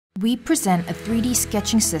We present a 3D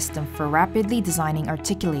sketching system for rapidly designing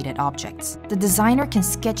articulated objects. The designer can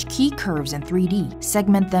sketch key curves in 3D,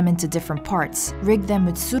 segment them into different parts, rig them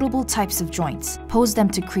with suitable types of joints, pose them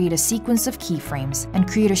to create a sequence of keyframes, and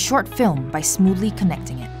create a short film by smoothly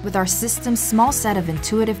connecting it. With our system's small set of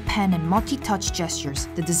intuitive pen and multi-touch gestures,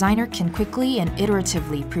 the designer can quickly and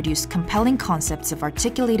iteratively produce compelling concepts of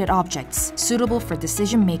articulated objects suitable for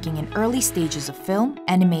decision-making in early stages of film,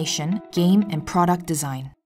 animation, game, and product design.